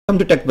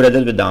Welcome to Tech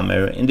Brothers with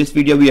Amir. In this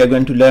video we are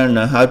going to learn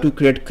how to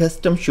create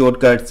custom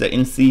shortcuts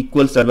in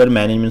SQL Server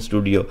Management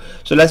Studio.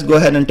 So let's go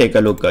ahead and take a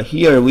look.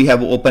 Here we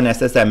have open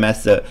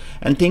SSMS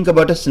and think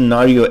about a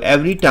scenario.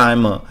 Every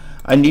time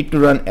I need to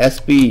run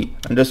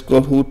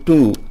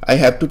sp_who2, I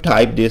have to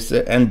type this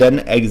and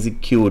then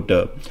execute.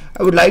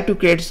 I would like to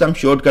create some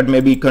shortcut,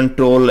 maybe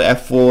Control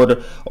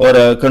F4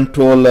 or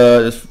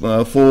Control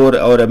 4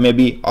 or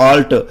maybe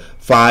Alt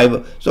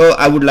 5. So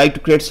I would like to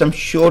create some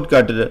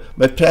shortcut.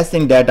 By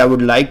pressing that, I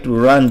would like to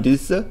run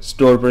this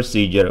store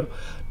procedure.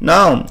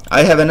 Now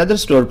I have another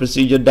store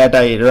procedure that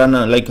I run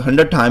like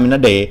 100 times in a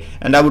day,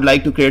 and I would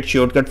like to create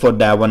shortcut for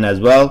that one as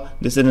well.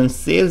 This is in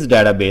sales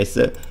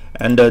database,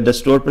 and the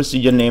store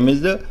procedure name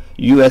is the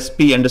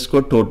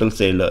USP_total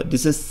sale.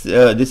 This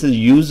is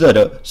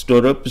user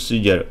store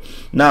procedure.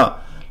 Now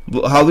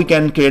how we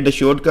can create the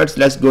shortcuts?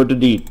 Let's go to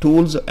the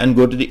tools and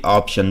go to the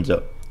options,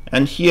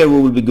 and here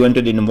we will be going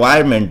to the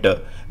environment,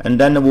 and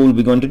then we will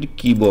be going to the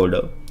keyboard.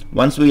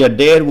 Once we are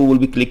there, we will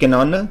be clicking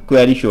on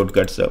query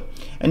shortcuts,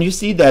 and you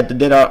see that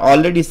there are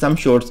already some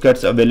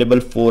shortcuts available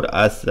for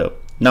us.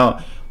 Now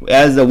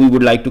as we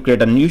would like to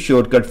create a new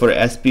shortcut for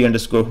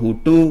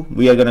sp_who2,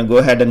 we are going to go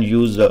ahead and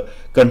use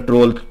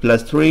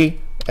Ctrl+3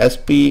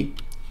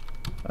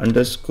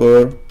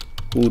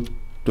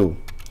 sp_who2.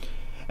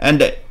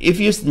 And if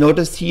you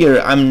notice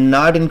here, I'm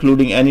not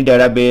including any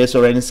database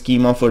or any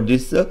schema for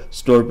this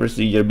store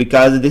procedure,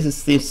 because this is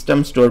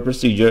system store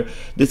procedure.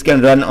 This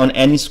can run on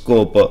any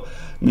scope.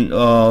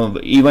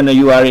 Even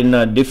you are in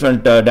a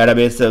different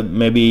database,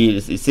 maybe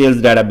sales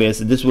database,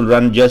 this will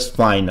run just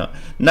fine.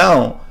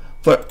 Now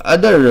for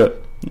other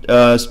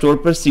store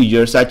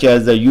procedures such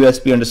as the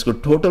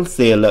USP_total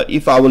sale,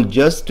 if I will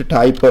just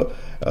type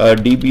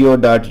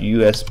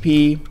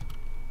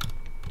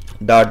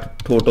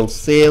dbo.usp.total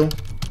sale,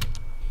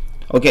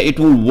 okay, it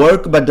will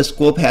work, but the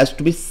scope has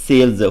to be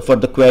sales for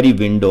the query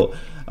window.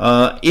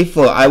 If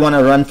I want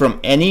to run from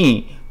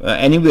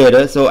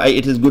anywhere, so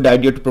it is good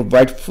idea to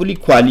provide fully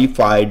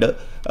qualified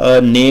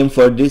name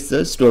for this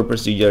store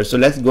procedure. So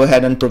let's go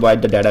ahead and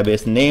provide the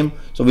database name,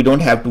 so we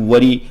don't have to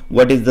worry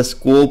what is the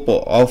scope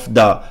of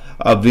the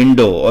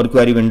window or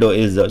query window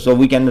is. So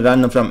we can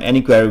run from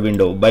any query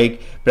window by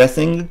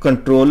pressing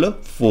Control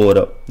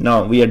 4.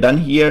 Now we are done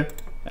here,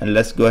 and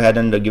let's go ahead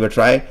and give a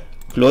try.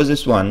 Close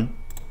this one.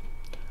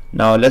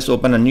 Now let's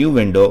open a new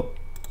window,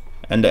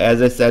 and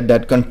as I said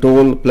that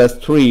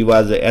Control+3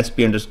 was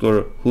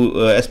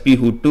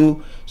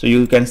sp_who2, so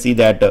you can see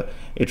that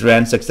it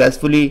ran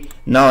successfully.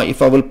 Now if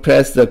I will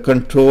press the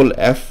Control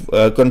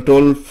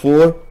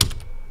 4,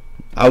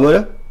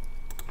 our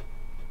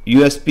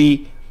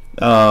USP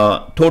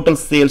total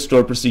sales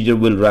store procedure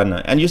will run,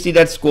 and you see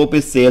that scope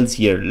is sales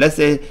here. Let's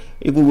say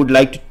if we would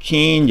like to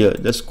change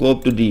the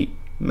scope to the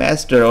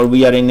master, or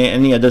we are in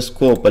any other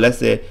scope, let's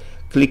say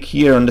click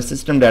here on the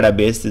system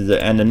databases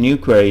and a new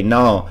query.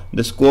 Now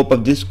the scope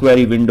of this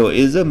query window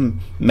is a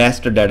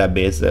master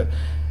database.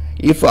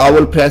 If I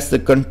will press the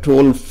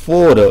Control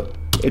 4,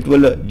 it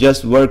will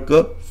just work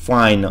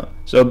fine.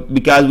 So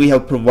because we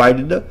have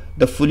provided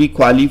the fully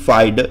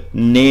qualified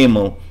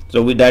name,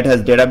 so that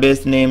has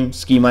database name,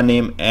 schema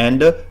name,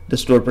 and the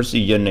store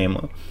procedure name.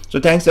 So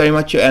thanks very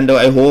much, and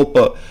I hope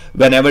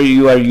whenever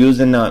you are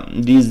using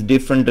these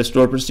different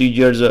store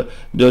procedures,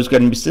 those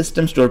can be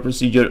system store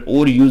procedure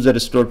or user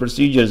store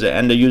procedures,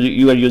 and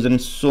you are using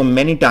so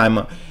many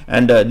time,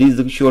 and these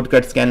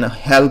shortcuts can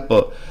help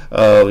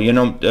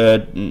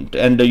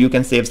and you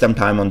can save some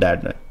time on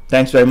that.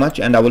 Thanks very much,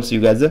 and I will see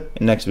you guys in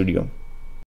next video.